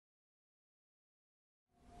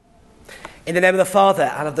In the name of the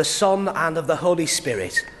Father, and of the Son, and of the Holy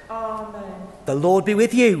Spirit. Amen. The Lord be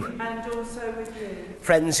with you. And also with you.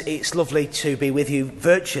 Friends, it's lovely to be with you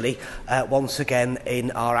virtually once again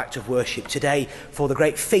in our act of worship today for the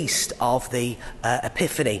great feast of the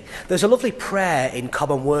Epiphany. There's a lovely prayer in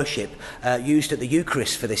common worship used at the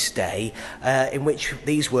Eucharist for this day in which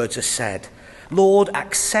these words are said. Lord,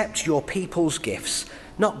 accept your people's gifts,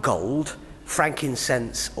 not gold,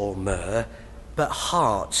 frankincense or myrrh, but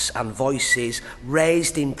hearts and voices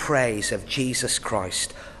raised in praise of Jesus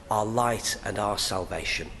Christ, our light and our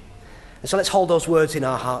salvation. And so let's hold those words in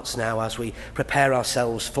our hearts now as we prepare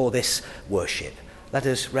ourselves for this worship. Let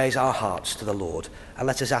us raise our hearts to the Lord and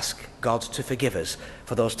let us ask God to forgive us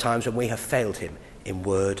for those times when we have failed him in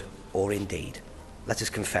word or in deed. Let us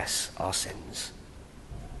confess our sins.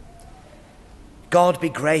 God, be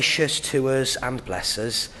gracious to us and bless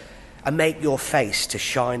us, and make your face to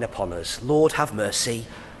shine upon us. Lord, have mercy.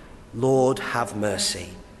 Lord, have mercy.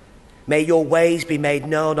 May your ways be made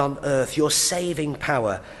known on earth, your saving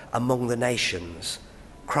power among the nations.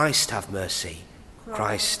 Christ, have mercy.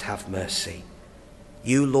 Christ, have mercy.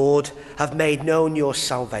 You, Lord, have made known your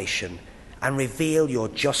salvation and reveal your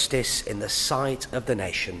justice in the sight of the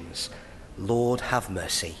nations. Lord, have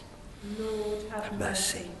mercy. Lord, have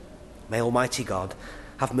mercy. May Almighty God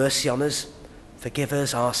have mercy on us, forgive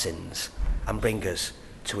us our sins, and bring us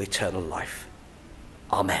to eternal life.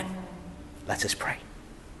 Amen. Let us pray.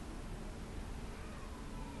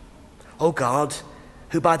 O God,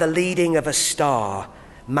 who by the leading of a star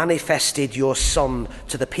manifested your Son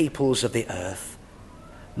to the peoples of the earth,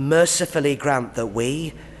 mercifully grant that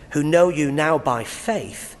we, who know you now by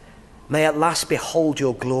faith, may at last behold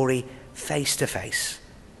your glory face to face.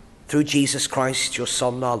 Through Jesus Christ, your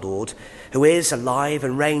Son, our Lord, who is alive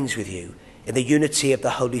and reigns with you in the unity of the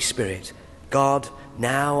Holy Spirit, God,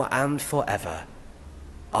 now and forever.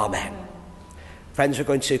 Amen. Friends, we're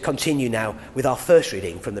going to continue now with our first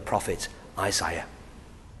reading from the prophet Isaiah.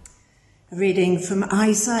 A reading from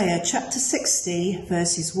Isaiah chapter 60,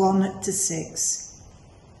 verses 1 to 6.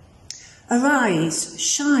 Arise,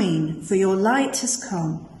 shine, for your light has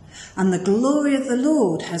come, and the glory of the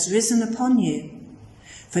Lord has risen upon you.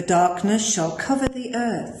 For darkness shall cover the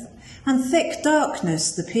earth, and thick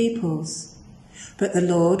darkness the peoples. But the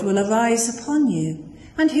Lord will arise upon you,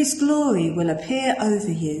 and his glory will appear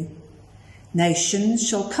over you. Nations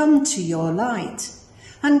shall come to your light,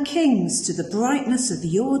 and kings to the brightness of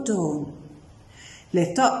your dawn.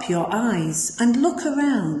 Lift up your eyes and look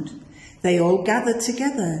around. They all gather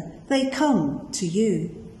together, they come to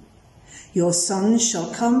you. Your sons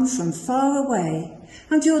shall come from far away,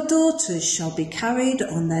 and your daughters shall be carried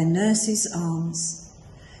on their nurses' arms.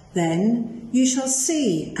 Then you shall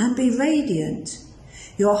see and be radiant.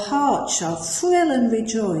 Your heart shall thrill and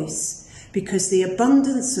rejoice, because the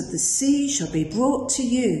abundance of the sea shall be brought to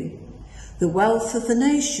you. The wealth of the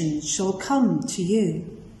nations shall come to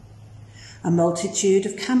you. A multitude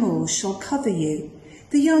of camels shall cover you,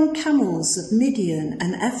 the young camels of Midian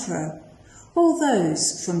and Ephraim. All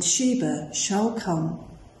those from Sheba shall come.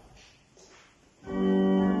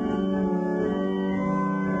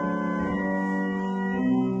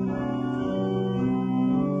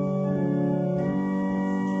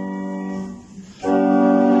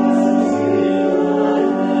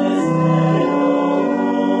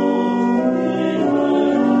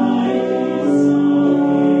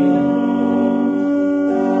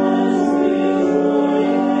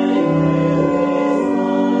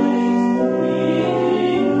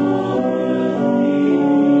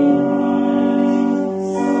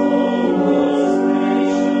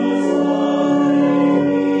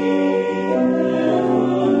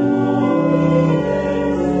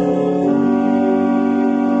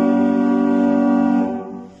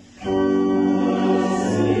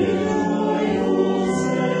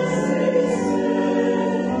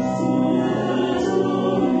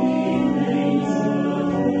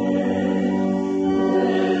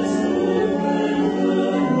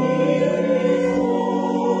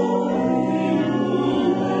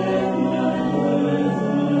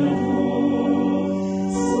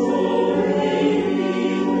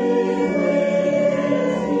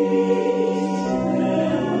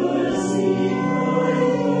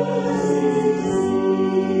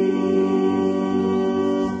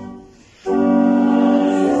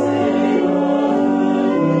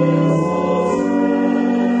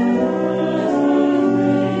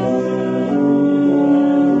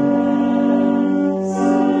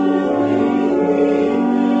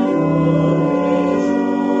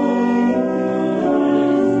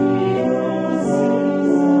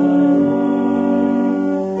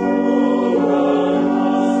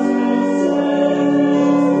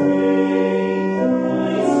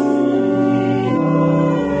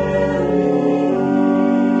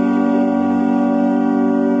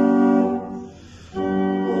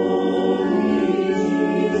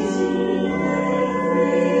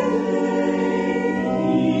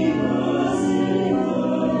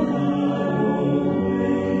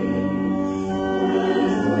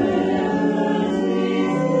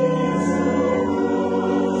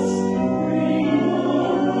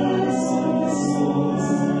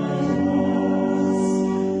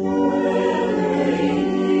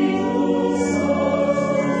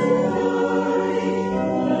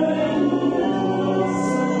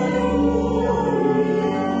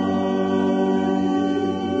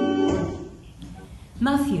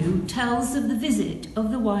 Matthew tells of the visit of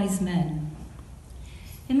the wise men.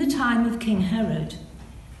 In the time of King Herod,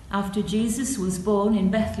 after Jesus was born in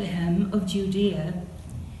Bethlehem of Judea,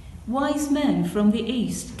 wise men from the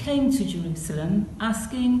east came to Jerusalem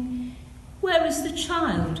asking, "Where is the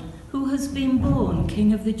child who has been born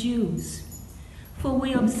King of the Jews? For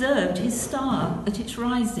we observed his star at its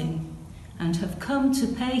rising and have come to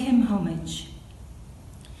pay him homage."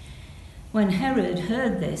 When Herod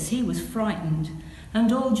heard this, he was frightened,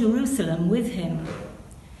 and all Jerusalem with him.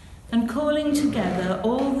 And calling together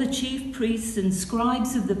all the chief priests and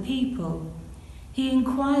scribes of the people, he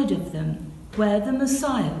inquired of them where the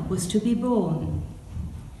Messiah was to be born.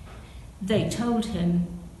 They told him,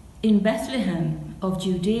 "In Bethlehem of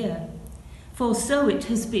Judea, for so it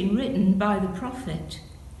has been written by the prophet,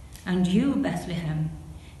 and you, Bethlehem,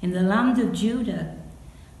 in the land of Judah,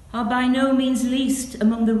 are by no means least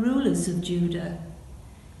among the rulers of Judah,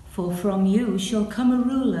 for from you shall come a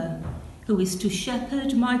ruler who is to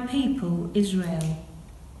shepherd my people Israel."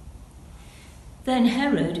 Then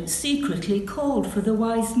Herod secretly called for the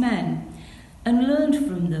wise men and learned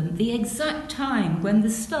from them the exact time when the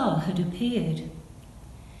star had appeared.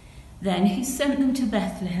 Then he sent them to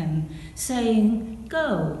Bethlehem, saying,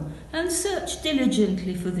 "Go and search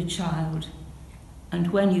diligently for the child, and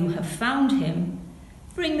when you have found him,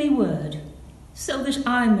 bring me word, so that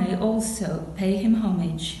I may also pay him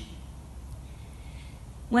homage."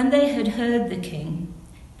 When they had heard the king,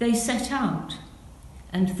 they set out,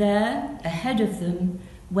 and there, ahead of them,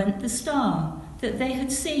 went the star that they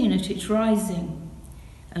had seen at its rising,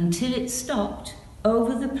 until it stopped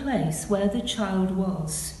over the place where the child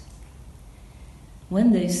was.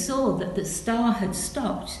 When they saw that the star had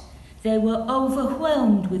stopped, they were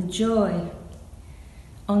overwhelmed with joy.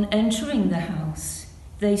 On entering the house,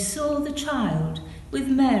 they saw the child with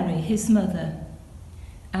Mary, his mother,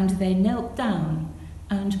 and they knelt down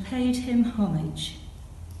and paid him homage.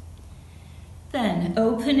 Then,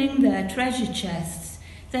 opening their treasure chests,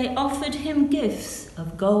 they offered him gifts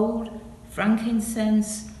of gold,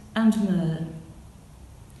 frankincense, and myrrh.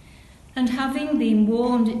 And having been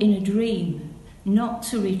warned in a dream not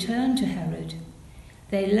to return to Herod,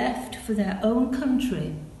 they left for their own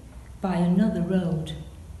country by another road.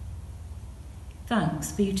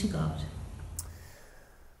 Thanks be to God.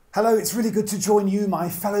 Hello, it's really good to join you, my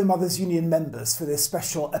fellow Mothers Union members, for this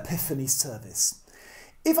special Epiphany service.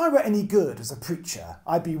 If I were any good as a preacher,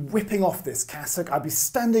 I'd be whipping off this cassock, I'd be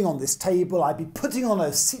standing on this table, I'd be putting on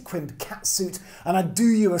a sequined catsuit, and I'd do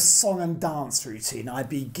you a song and dance routine. I'd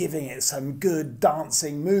be giving it some good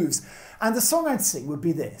dancing moves. And the song I'd sing would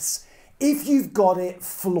be this: "If you've got it,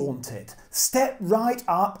 flaunt it. Step right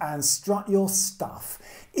up and strut your stuff.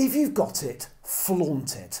 If you've got it,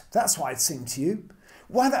 flaunt it." That's what I'd sing to you.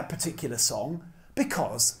 Why that particular song?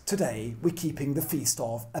 Because today we're keeping the feast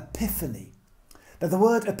of Epiphany. Now, the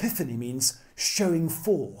word Epiphany means showing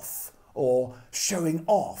forth or showing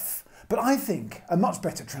off, but I think a much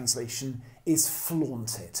better translation is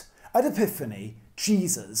flaunt it. At Epiphany,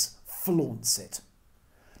 Jesus flaunts it.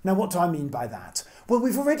 Now, what do I mean by that? Well,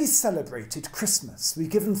 we've already celebrated Christmas. We've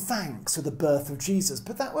given thanks for the birth of Jesus,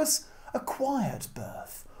 but that was a quiet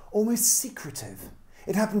birth, almost secretive.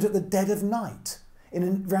 It happened at the dead of night,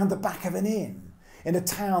 round the back of an inn, in a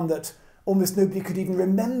town that almost nobody could even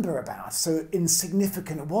remember about, so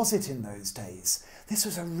insignificant was it in those days. This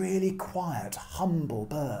was a really quiet, humble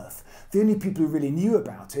birth. The only people who really knew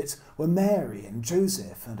about it were Mary and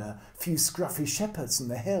Joseph and a few scruffy shepherds in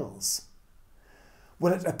the hills.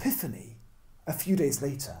 Well, at Epiphany, a few days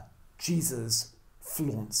later, Jesus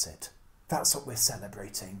flaunts it. That's what we're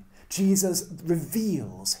celebrating. Jesus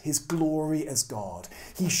reveals his glory as God.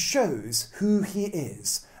 He shows who he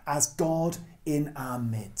is as God in our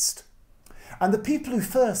midst. And the people who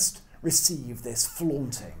first receive this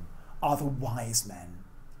flaunting are the wise men.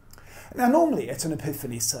 Now, normally at an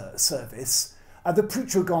Epiphany service, the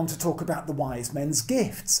preacher will go on to talk about the wise men's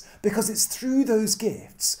gifts, because it's through those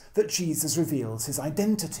gifts that Jesus reveals his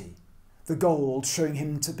identity. The gold showing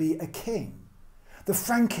him to be a king. The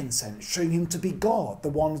frankincense showing him to be God, the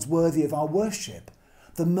one who's worthy of our worship.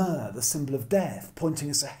 The myrrh, the symbol of death, pointing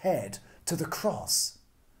us ahead to the cross.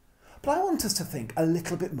 But I want us to think a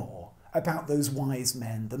little bit more about those wise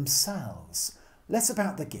men themselves. Less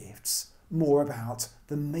about the gifts, more about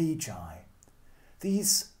the magi.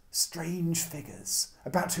 These strange figures,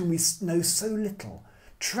 about whom we know so little,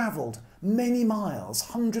 travelled many miles,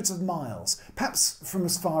 hundreds of miles, perhaps from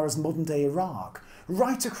as far as modern-day Iraq,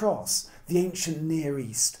 right across the ancient Near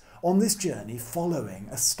East, on this journey following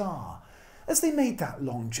a star. As they made that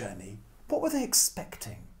long journey, what were they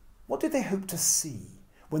expecting? What did they hope to see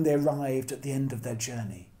when they arrived at the end of their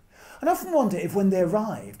journey? And I often wonder if when they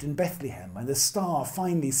arrived in Bethlehem, when the star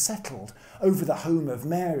finally settled over the home of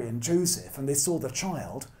Mary and Joseph and they saw the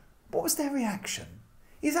child, what was their reaction?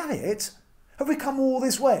 Is that it? Have we come all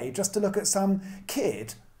this way just to look at some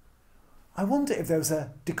kid? I wonder if there was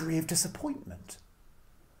a degree of disappointment.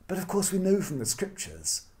 But of course we know from the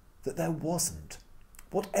scriptures that there wasn't.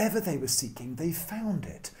 Whatever they were seeking, they found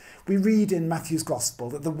it. We read in Matthew's Gospel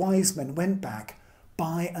that the wise men went back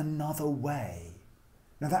by another way.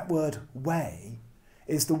 Now that word way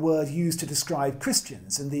is the word used to describe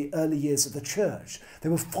Christians in the early years of the church. They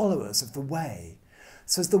were followers of the way.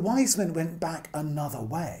 So as the wise men went back another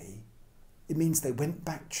way, it means they went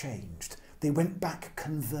back changed. They went back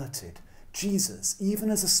converted. Jesus,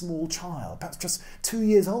 even as a small child, perhaps just 2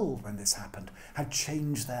 years old when this happened, had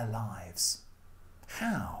changed their lives.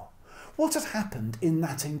 How? What had happened in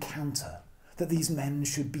that encounter that these men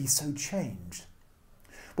should be so changed?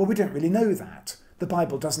 Well, we don't really know that. The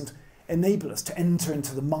Bible doesn't enable us to enter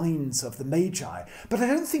into the minds of the Magi, but I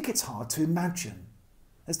don't think it's hard to imagine.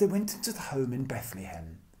 As they went into the home in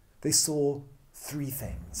Bethlehem, they saw three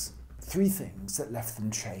things that left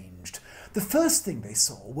them changed. The first thing they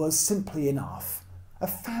saw was, simply enough, a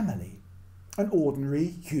family, an ordinary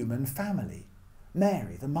human family.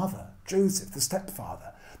 Mary, the mother, Joseph, the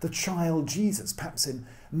stepfather, the child Jesus, perhaps in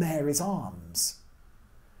Mary's arms.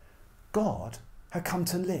 God had come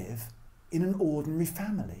to live in an ordinary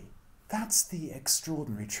family. That's the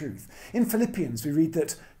extraordinary truth. In Philippians, we read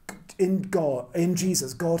that in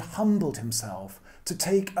Jesus, God humbled himself to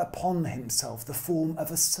take upon himself the form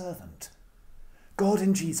of a servant. God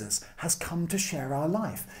in Jesus has come to share our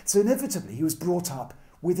life. So inevitably, he was brought up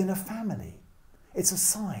within a family. It's a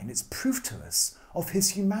sign, it's proof to us of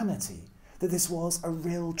his humanity, that this was a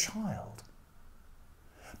real child.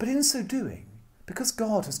 But in so doing, because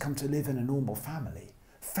God has come to live in a normal family,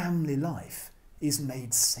 family life is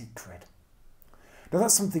made sacred. Now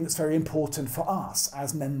that's something that's very important for us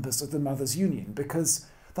as members of the Mothers' Union, because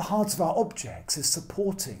the heart of our objects is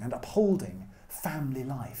supporting and upholding family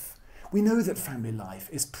life. We know that family life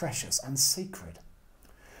is precious and sacred.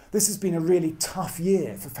 This has been a really tough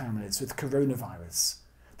year for families with coronavirus.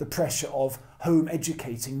 The pressure of home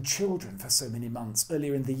educating children for so many months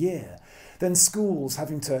earlier in the year. Then schools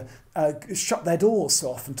having to shut their doors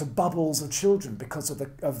so often to bubbles of children because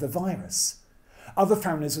of the virus. Other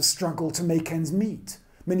families have struggled to make ends meet.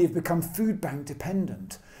 Many have become food bank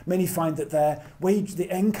dependent. Many find that the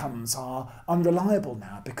incomes are unreliable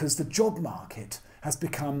now because the job market has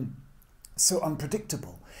become so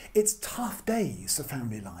unpredictable. It's tough days for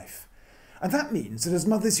family life. And that means that as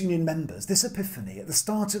Mothers' Union members, this Epiphany, at the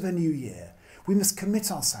start of a new year, we must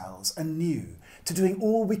commit ourselves anew to doing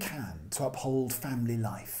all we can to uphold family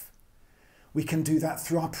life. We can do that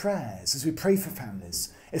through our prayers as we pray for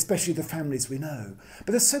families, especially the families we know. But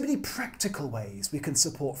there's so many practical ways we can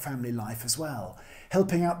support family life as well.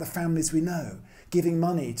 Helping out the families we know, giving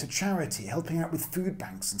money to charity, helping out with food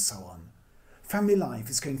banks and so on. Family life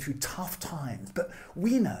is going through tough times, but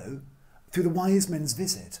we know through the wise men's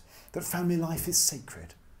visit that family life is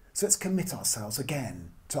sacred. So let's commit ourselves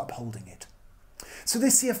again to upholding it. So they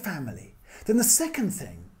see a family. Then the second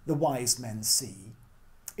thing the wise men see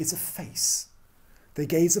is a face. They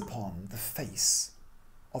gaze upon the face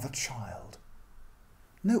of a child.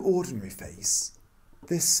 No ordinary face.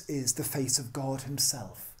 This is the face of God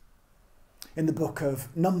himself. In the book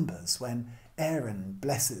of Numbers, when Aaron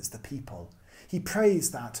blesses the people, he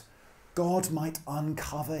prays that God might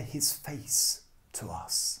uncover his face to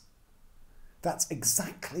us. That's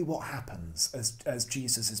exactly what happens as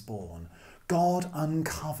Jesus is born. God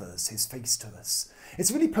uncovers his face to us.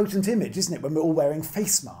 It's a really potent image, isn't it, when we're all wearing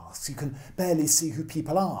face masks? You can barely see who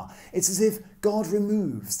people are. It's as if God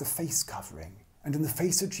removes the face covering, and in the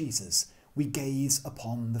face of Jesus, we gaze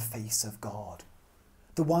upon the face of God.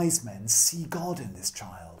 The wise men see God in this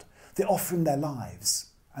child. They offer him their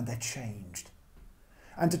lives, and they're changed.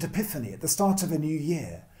 And at Epiphany, at the start of a new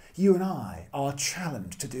year, you and I are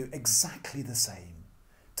challenged to do exactly the same,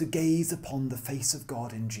 to gaze upon the face of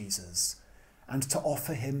God in Jesus and to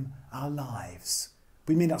offer him our lives.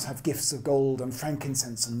 We may not have gifts of gold and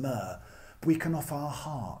frankincense and myrrh, but we can offer our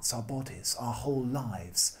hearts, our bodies, our whole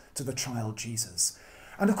lives to the child Jesus.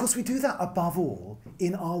 And of course we do that above all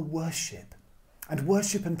in our worship. And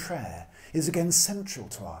worship and prayer is again central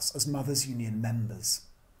to us as Mothers' Union members.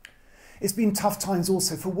 It's been tough times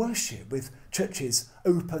also for worship, with churches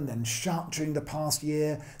open and shut during the past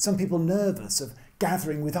year, some people nervous of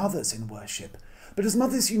gathering with others in worship. But as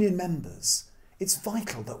Mothers' Union members, it's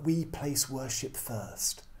vital that we place worship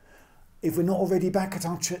first. If we're not already back at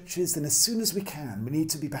our churches, then as soon as we can, we need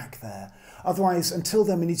to be back there. Otherwise, until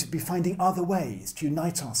then, we need to be finding other ways to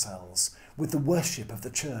unite ourselves with the worship of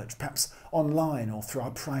the church, perhaps online or through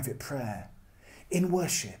our private prayer. In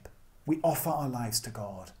worship, we offer our lives to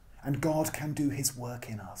God, and God can do his work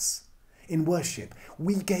in us. In worship,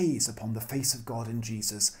 we gaze upon the face of God in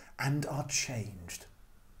Jesus and are changed.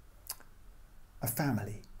 A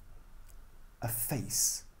family, a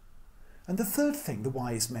face. And the third thing the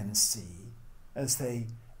wise men see as they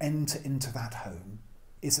enter into that home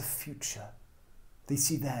is a future. They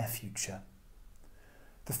see their future.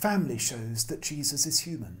 The family shows that Jesus is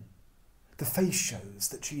human. The face shows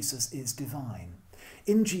that Jesus is divine.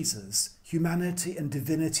 In Jesus, humanity and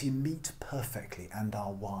divinity meet perfectly and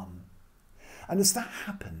are one. And as that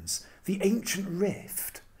happens, the ancient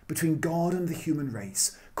rift between God and the human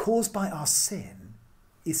race, caused by our sin,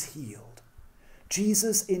 is healed.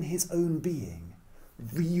 Jesus, in his own being,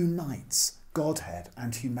 reunites Godhead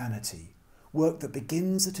and humanity, work that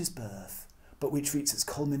begins at his birth, but which reaches its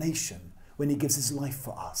culmination when he gives his life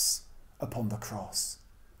for us upon the cross.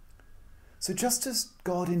 So just as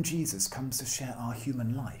God in Jesus comes to share our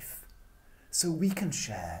human life, so we can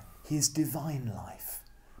share his divine life,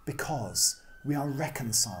 because we are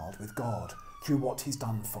reconciled with God through what he's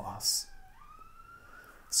done for us.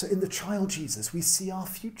 So in the child Jesus, we see our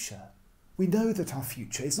future. We know that our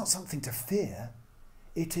future is not something to fear,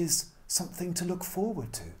 it is something to look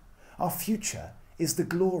forward to. Our future is the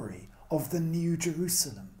glory of the New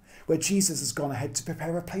Jerusalem, where Jesus has gone ahead to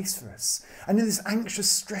prepare a place for us. And in this anxious,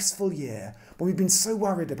 stressful year, when we've been so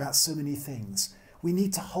worried about so many things, we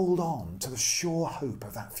need to hold on to the sure hope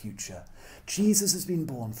of that future. Jesus has been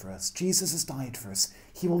born for us. Jesus has died for us.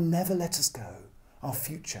 He will never let us go. Our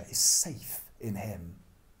future is safe in him.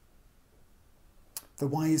 The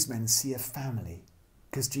wise men see a family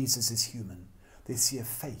because Jesus is human. They see a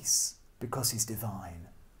face because he's divine.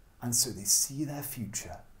 And so they see their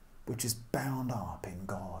future, which is bound up in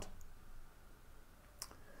God. I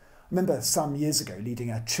remember some years ago leading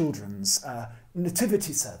a children's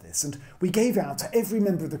nativity service, and we gave out to every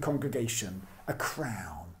member of the congregation a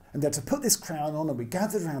crown. And they're to put this crown on, and we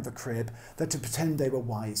gathered around the crib, they're to pretend they were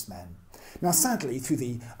wise men. Now, sadly, through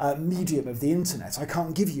the medium of the internet, I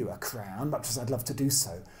can't give you a crown, much as I'd love to do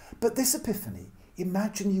so. But this Epiphany,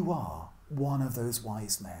 imagine you are one of those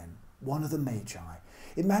wise men, one of the Magi.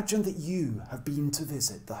 Imagine that you have been to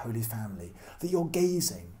visit the Holy Family, that you're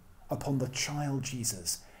gazing upon the child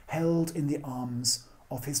Jesus held in the arms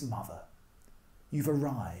of his mother. You've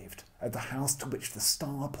arrived at the house to which the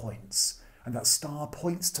star points, and that star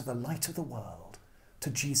points to the light of the world, to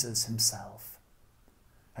Jesus himself.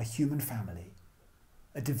 A human family,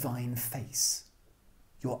 a divine face,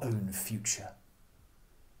 your own future.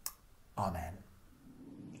 Amen.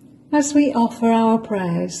 As we offer our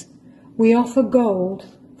prayers, we offer gold,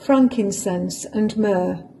 frankincense and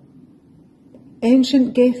myrrh,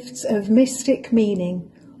 ancient gifts of mystic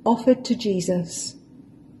meaning offered to Jesus.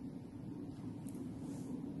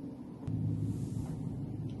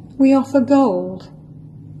 We offer gold,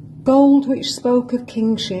 gold which spoke of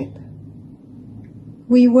kingship.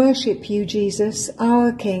 We worship you, Jesus,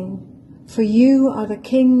 our King, for you are the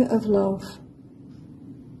King of love.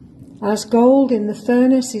 As gold in the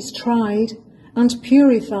furnace is tried and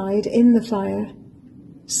purified in the fire,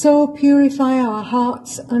 so purify our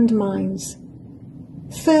hearts and minds.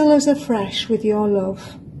 Fill us afresh with your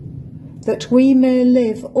love, that we may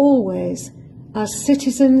live always as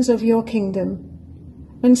citizens of your kingdom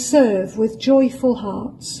and serve with joyful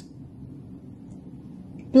hearts.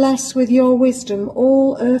 Bless with your wisdom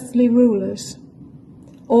all earthly rulers,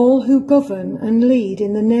 all who govern and lead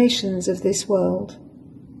in the nations of this world.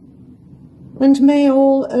 And may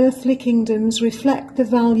all earthly kingdoms reflect the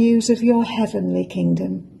values of your heavenly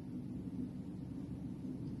kingdom.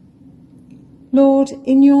 Lord,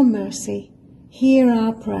 in your mercy, hear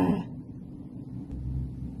our prayer.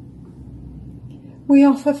 We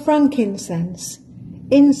offer frankincense,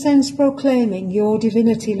 incense proclaiming your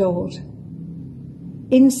divinity, Lord.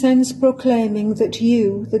 Incense proclaiming that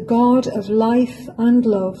you, the God of life and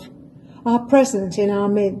love, are present in our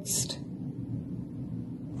midst,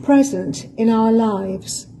 present in our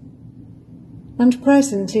lives, and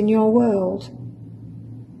present in your world,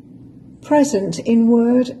 present in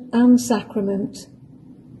word and sacrament.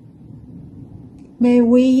 May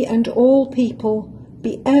we and all people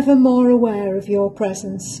be ever more aware of your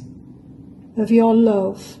presence, of your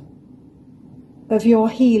love, of your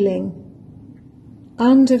healing,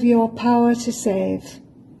 and of your power to save.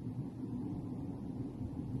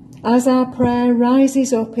 As our prayer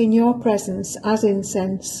rises up in your presence as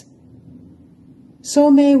incense, so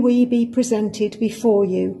may we be presented before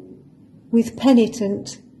you, with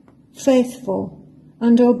penitent, faithful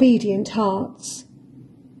and obedient hearts,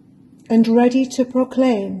 and ready to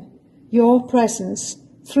proclaim your presence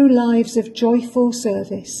through lives of joyful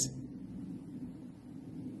service.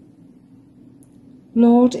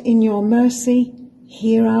 Lord, in your mercy,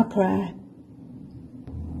 hear our prayer.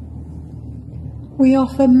 We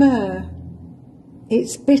offer myrrh,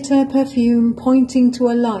 its bitter perfume pointing to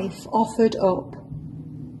a life offered up.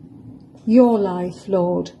 Your life,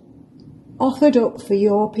 Lord, offered up for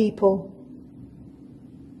your people.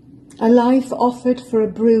 A life offered for a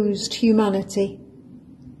bruised humanity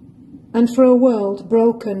and for a world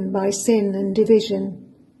broken by sin and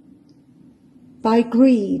division, by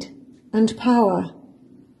greed and power,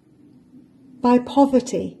 by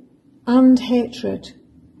poverty and hatred.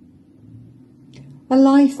 A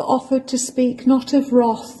life offered to speak not of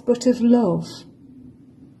wrath but of love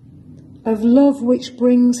which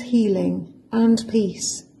brings healing and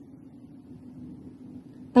peace,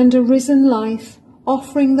 and a risen life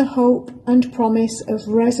offering the hope and promise of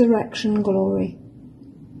resurrection glory.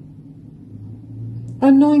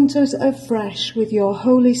 Anoint us afresh with your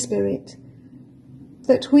Holy Spirit,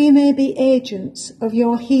 that we may be agents of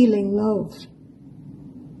your healing love,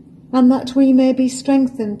 and that we may be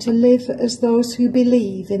strengthened to live as those who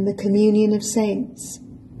believe in the communion of saints,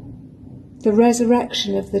 the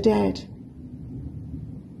resurrection of the dead,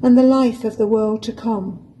 and the life of the world to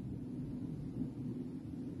come.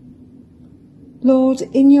 Lord,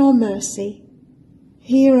 in your mercy,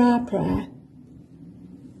 hear our prayer.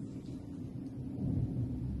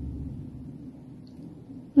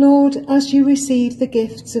 Lord, as you receive the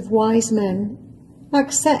gifts of wise men,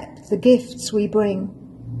 accept the gifts we bring,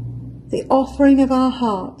 the offering of our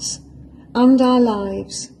hearts and our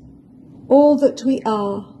lives, all that we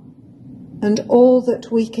are and all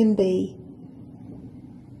that we can be.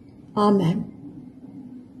 Amen.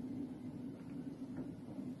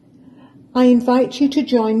 I invite you to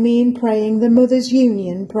join me in praying the Mother's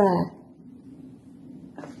Union prayer.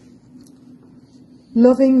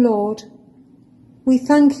 Loving Lord, we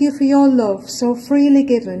thank you for your love so freely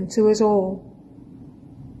given to us all.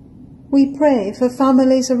 We pray for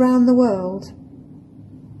families around the world.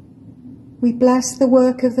 We bless the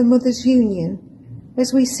work of the Mother's Union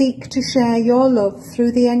as we seek to share your love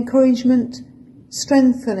through the encouragement,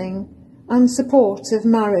 strengthening and support of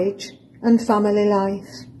marriage and family life.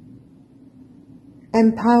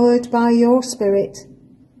 Empowered by your Spirit,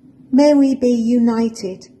 may we be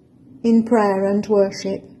united in prayer and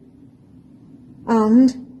worship,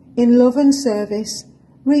 and, in love and service,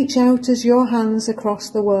 reach out as your hands across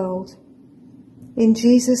the world. In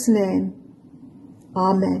Jesus' name,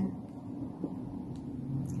 Amen.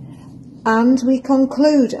 And we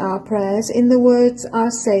conclude our prayers in the words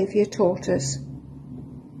our Saviour taught us.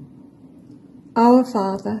 Our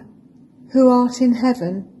Father, who art in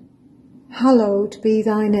heaven, hallowed be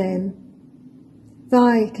thy name.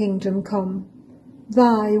 Thy kingdom come,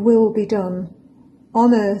 thy will be done,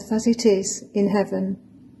 on earth as it is in heaven.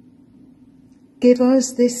 Give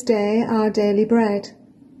us this day our daily bread,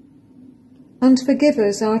 and forgive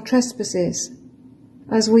us our trespasses,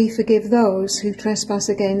 as we forgive those who trespass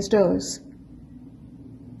against us.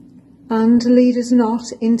 And lead us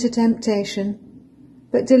not into temptation,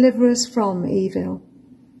 but deliver us from evil.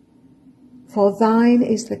 For thine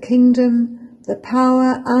is the kingdom, the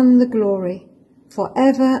power and the glory, for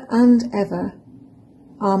ever and ever.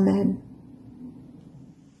 Amen.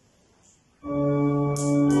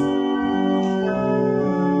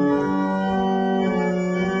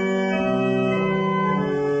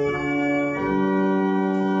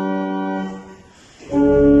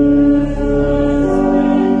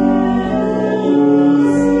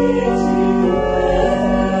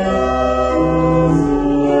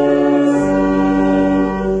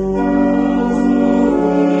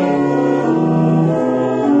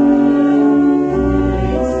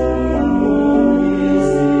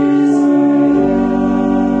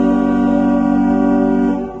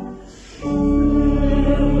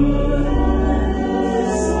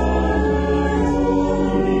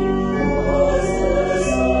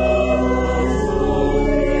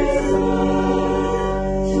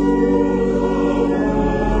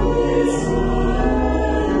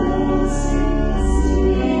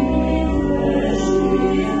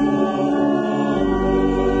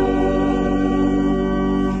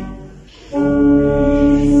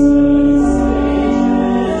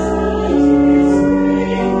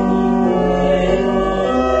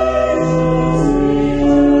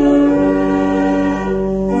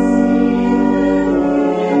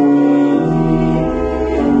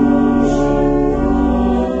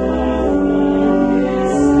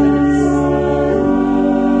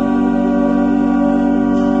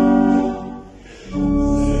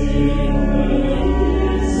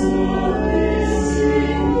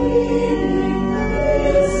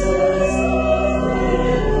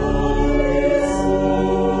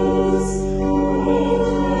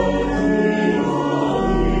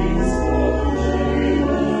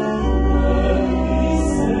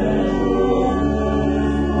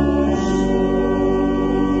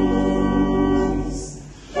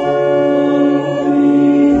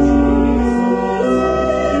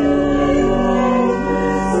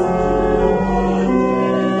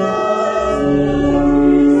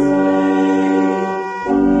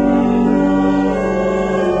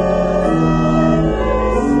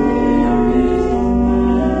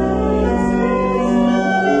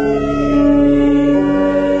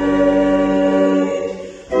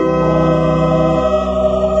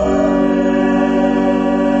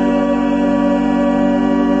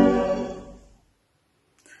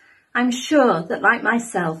 that, like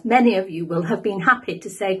myself, many of you will have been happy to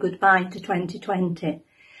say goodbye to 2020,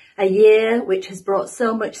 a year which has brought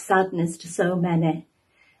so much sadness to so many,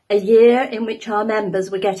 a year in which our members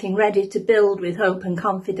were getting ready to build with hope and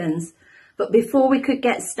confidence, but before we could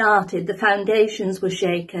get started, the foundations were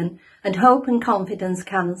shaken and hope and confidence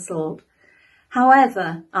cancelled.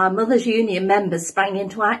 However, our Mothers Union members sprang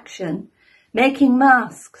into action, making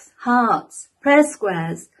masks, hearts, prayer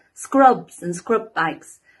squares, scrubs and scrub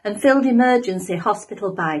bags, and filled emergency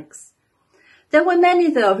hospital bags. There were many,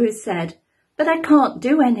 though, who said, "But I can't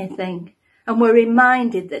do anything," and were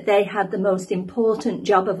reminded that they had the most important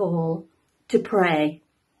job of all, to pray.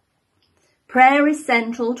 Prayer is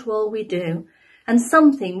central to all we do, and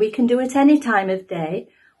something we can do at any time of day,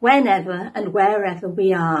 whenever and wherever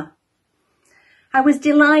we are. I was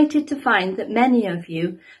delighted to find that many of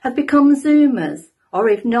you have become Zoomers, or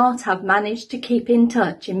if not, have managed to keep in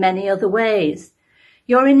touch in many other ways.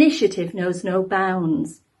 Your initiative knows no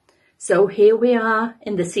bounds. So here we are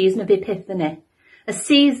in the season of Epiphany, a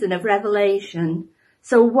season of revelation.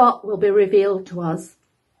 So what will be revealed to us?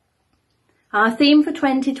 Our theme for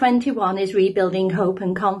 2021 is rebuilding hope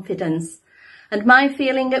and confidence, and my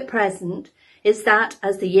feeling at present is that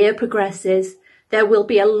as the year progresses, there will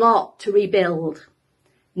be a lot to rebuild.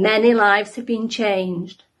 Many lives have been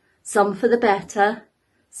changed, some for the better,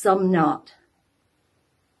 some not.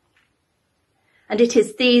 And it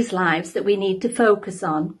is these lives that we need to focus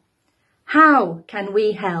on. How can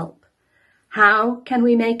we help? How can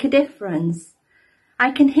we make a difference?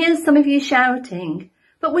 I can hear some of you shouting,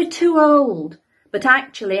 "But we're too old." But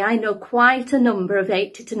actually, I know quite a number of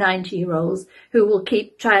 80 to 90-year-olds who will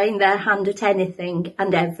keep trying their hand at anything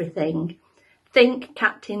and everything. Think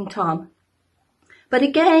Captain Tom. But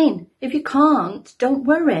again, if you can't, don't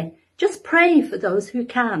worry. Just pray for those who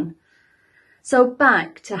can. So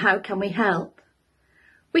back to how can we help?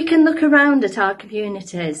 We can look around at our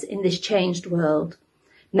communities in this changed world.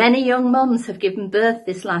 Many young mums have given birth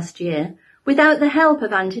this last year without the help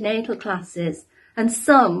of antenatal classes, and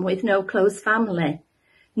some with no close family.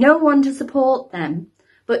 No one to support them,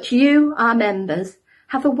 but you, our members,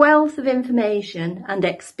 have a wealth of information and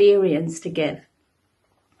experience to give.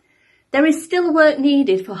 There is still work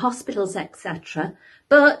needed for hospitals, etc.,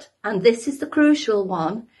 but, and this is the crucial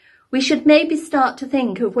one, we should maybe start to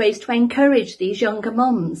think of ways to encourage these younger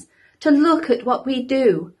mums to look at what we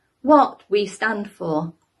do, what we stand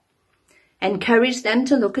for. Encourage them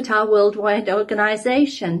to look at our worldwide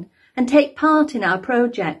organisation and take part in our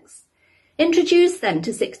projects. Introduce them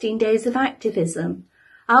to 16 Days of Activism,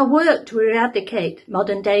 our work to eradicate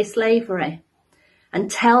modern-day slavery, and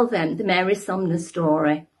tell them the Mary Sumner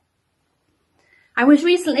story. I was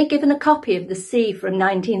recently given a copy of The Sea from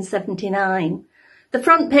 1979. The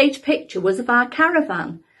front page picture was of our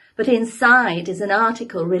caravan, but inside is an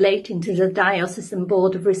article relating to the Diocesan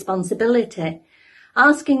Board of Responsibility,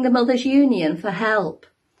 asking the Mothers Union for help,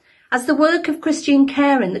 as the work of Christian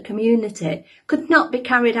care in the community could not be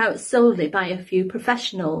carried out solely by a few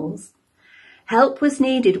professionals. Help was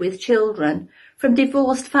needed with children from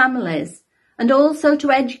divorced families, and also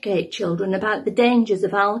to educate children about the dangers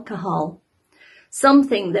of alcohol,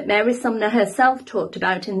 something that Mary Sumner herself talked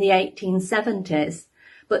about in the 1870s,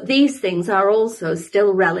 but these things are also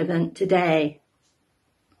still relevant today.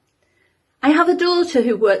 I have a daughter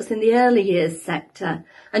who works in the early years sector,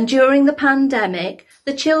 and during the pandemic,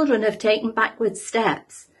 the children have taken backward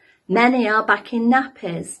steps. Many are back in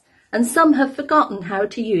nappies, and some have forgotten how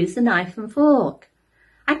to use a knife and fork.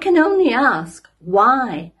 I can only ask,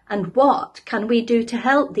 why and what can we do to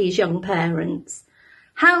help these young parents?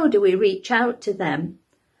 How do we reach out to them?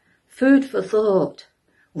 Food for thought,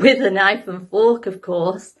 with a knife and fork, of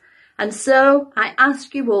course. And so I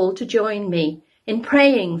ask you all to join me in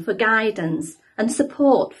praying for guidance and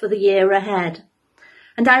support for the year ahead.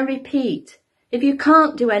 And I repeat, if you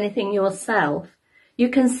can't do anything yourself, you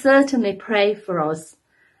can certainly pray for us.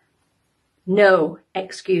 No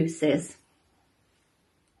excuses.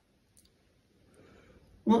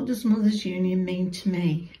 What does Mothers Union mean to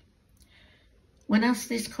me? When asked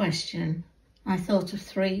this question, I thought of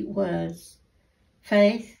 3 words: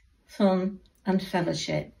 faith, fun and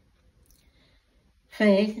fellowship.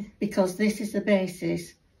 Faith, because this is the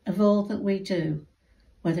basis of all that we do,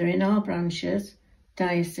 whether in our branches,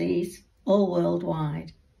 diocese or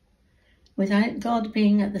worldwide. Without God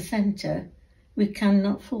being at the centre, we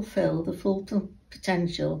cannot fulfil the full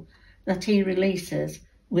potential that he releases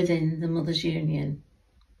within the Mothers Union.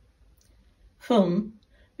 Fun,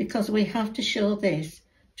 because we have to show this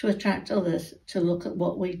to attract others to look at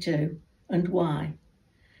what we do and why.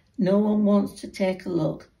 No one wants to take a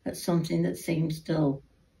look at something that seems dull.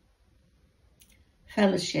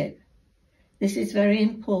 Fellowship, This is very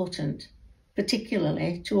important,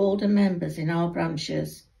 particularly to older members in our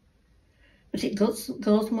branches. But it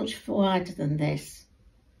goes much wider than this.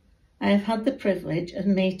 I have had the privilege of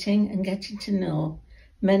meeting and getting to know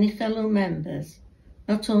many fellow members,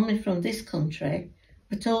 not only from this country,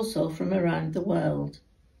 but also from around the world.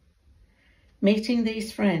 Meeting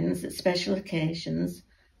these friends at special occasions,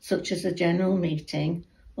 such as a general meeting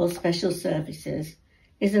or special services,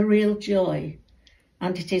 is a real joy,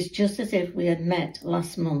 and it is just as if we had met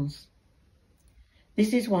last month.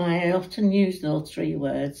 This is why I often use those 3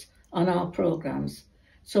 words on our programmes,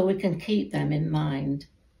 so we can keep them in mind.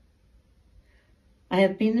 I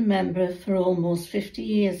have been a member for almost 50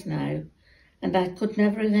 years now, and I could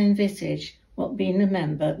never have envisaged what being a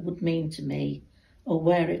member would mean to me or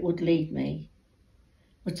where it would lead me.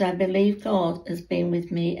 But I believe God has been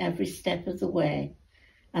with me every step of the way,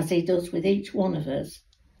 as he does with each one of us,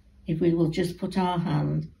 if we will just put our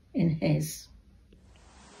hand in his.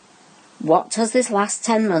 What has this last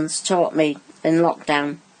 10 months taught me in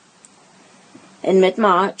lockdown? In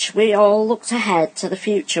mid-March, we all looked ahead to the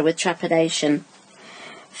future with trepidation.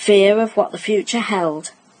 Fear of what the future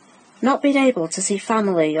held, not being able to see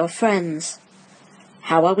family or friends.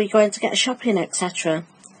 How are we going to get shopping, etc.?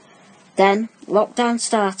 Then lockdown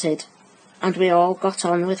started, and we all got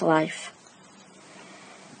on with life.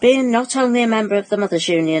 Being not only a member of the Mothers'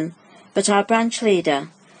 Union, but our branch leader,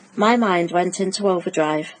 my mind went into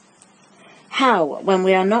overdrive. How, when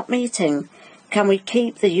we are not meeting, can we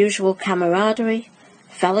keep the usual camaraderie,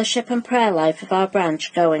 fellowship and prayer life of our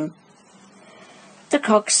branch going? The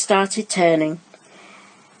cogs started turning,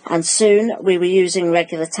 and soon we were using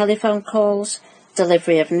regular telephone calls,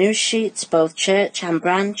 delivery of news sheets, both church and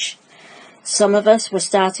branch. Some of us were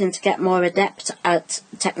starting to get more adept at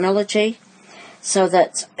technology, so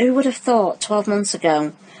that who would have thought 12 months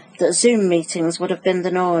ago that Zoom meetings would have been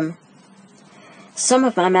the norm? Some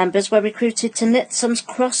of my members were recruited to knit some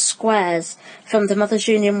cross squares from the Mothers'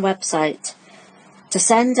 Union website to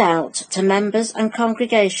send out to members and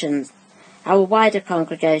congregations, our wider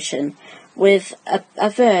congregation, with a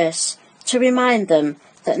verse to remind them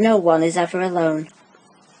that no one is ever alone.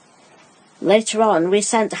 Later on, we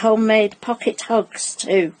sent homemade pocket hugs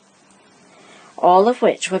too, all of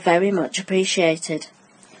which were very much appreciated.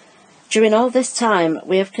 During all this time,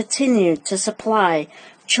 we have continued to supply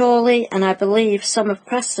Chorley and I believe some of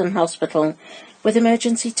Preston Hospital with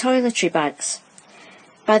emergency toiletry bags.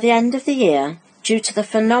 By the end of the year, due to the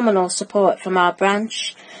phenomenal support from our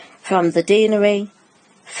branch, from the deanery,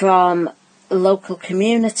 from local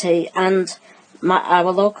community and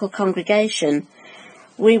our local congregation,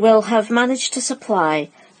 we will have managed to supply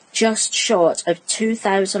just short of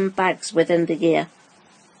 2,000 bags within the year.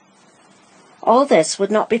 All this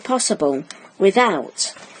would not be possible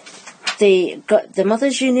without the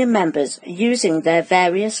Mothers' Union members using their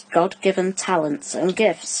various God-given talents and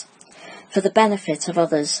gifts for the benefit of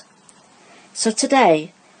others. So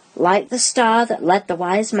today, like the star that led the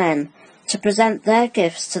wise men to present their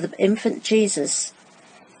gifts to the infant Jesus,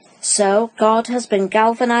 so God has been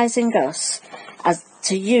galvanizing us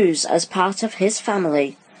to use as part of his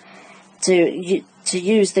family, to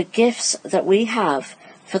use the gifts that we have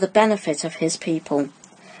for the benefit of his people,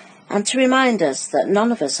 and to remind us that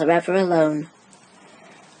none of us are ever alone.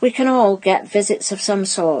 We can all get visits of some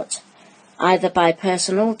sort, either by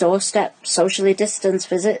personal doorstep, socially distanced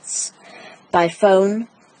visits, by phone,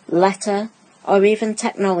 letter, or even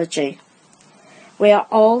technology. We are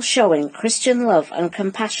all showing Christian love and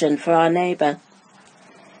compassion for our neighbour.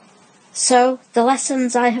 So, the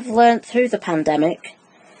lessons I have learnt through the pandemic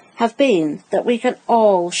have been that we can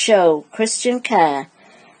all show Christian care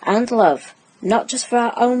and love, not just for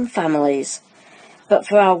our own families, but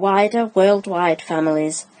for our wider worldwide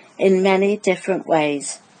families in many different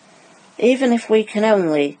ways, even if we can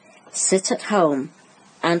only sit at home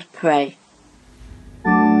and pray. Of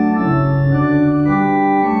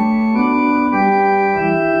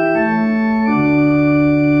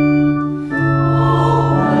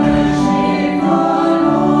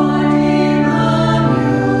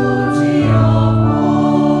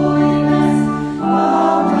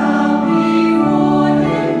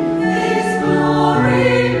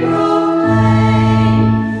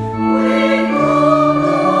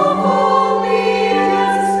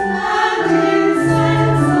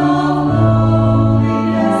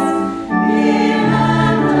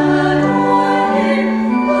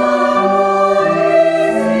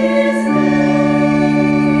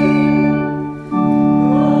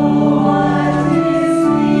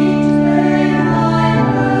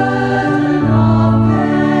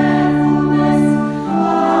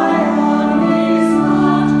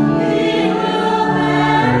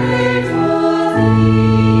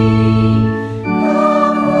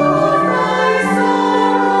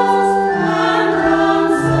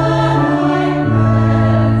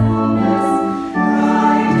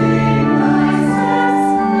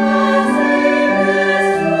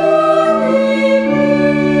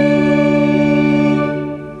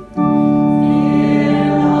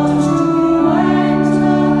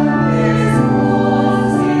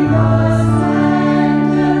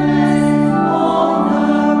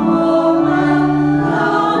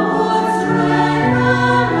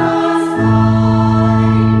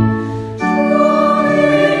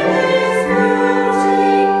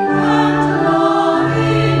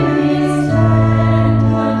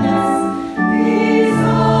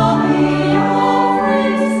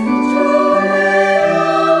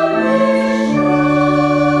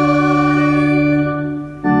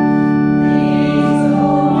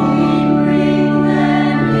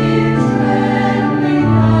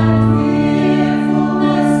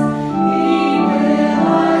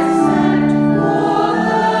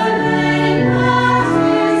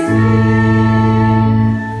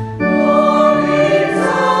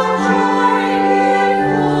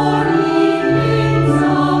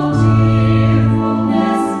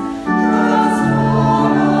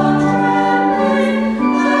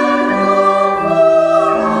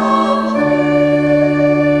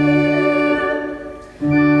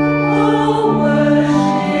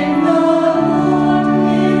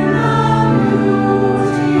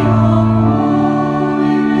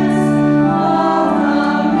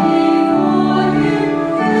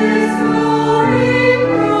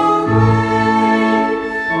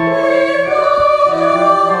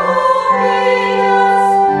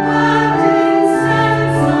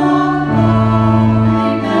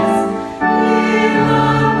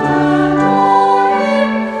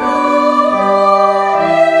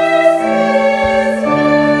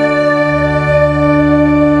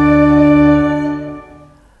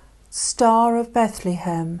of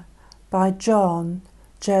Bethlehem by John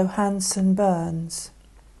Johansen Burns.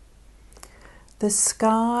 The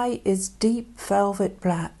sky is deep velvet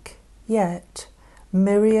black, yet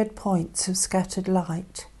myriad points of scattered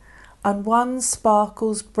light, and one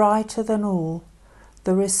sparkles brighter than all,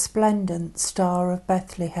 the resplendent Star of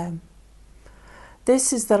Bethlehem.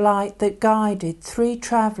 This is the light that guided 3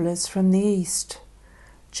 travellers from the east,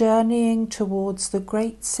 journeying towards the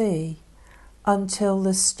great sea, until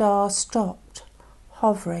the star stopped,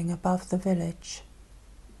 hovering above the village.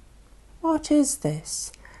 What is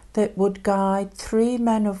this that would guide 3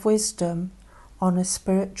 men of wisdom on a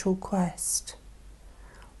spiritual quest?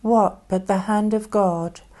 What but the hand of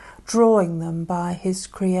God drawing them by his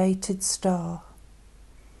created star?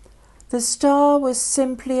 The star was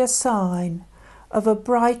simply a sign of a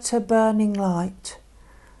brighter burning light.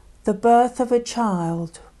 The birth of a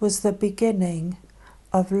child was the beginning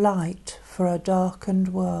of light for a darkened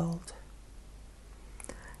world.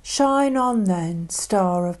 Shine on then,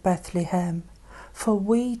 Star of Bethlehem, for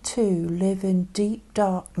we too live in deep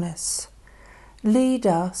darkness. Lead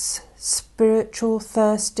us, spiritual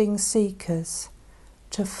thirsting seekers,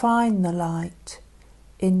 to find the light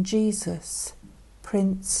in Jesus,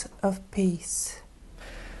 Prince of Peace.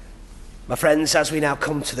 My friends, as we now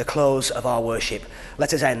come to the close of our worship,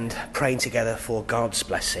 let us end praying together for God's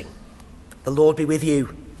blessing. The Lord be with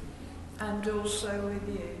you. And also with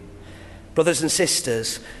you. Brothers and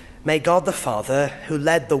sisters, may God the Father, who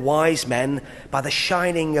led the wise men by the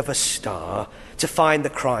shining of a star to find the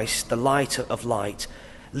Christ, the light of light,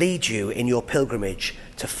 lead you in your pilgrimage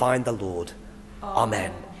to find the Lord.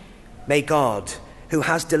 Amen. May God, who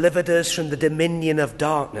has delivered us from the dominion of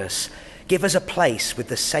darkness, give us a place with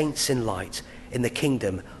the saints in light in the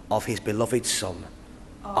kingdom of his beloved Son.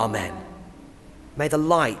 Amen. May the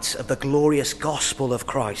light of the glorious gospel of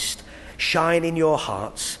Christ shine in your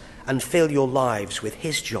hearts and fill your lives with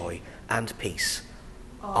his joy and peace.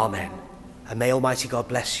 Amen. And may Almighty God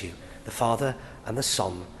bless you, the Father and the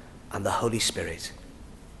Son and the Holy Spirit.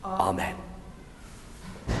 Amen.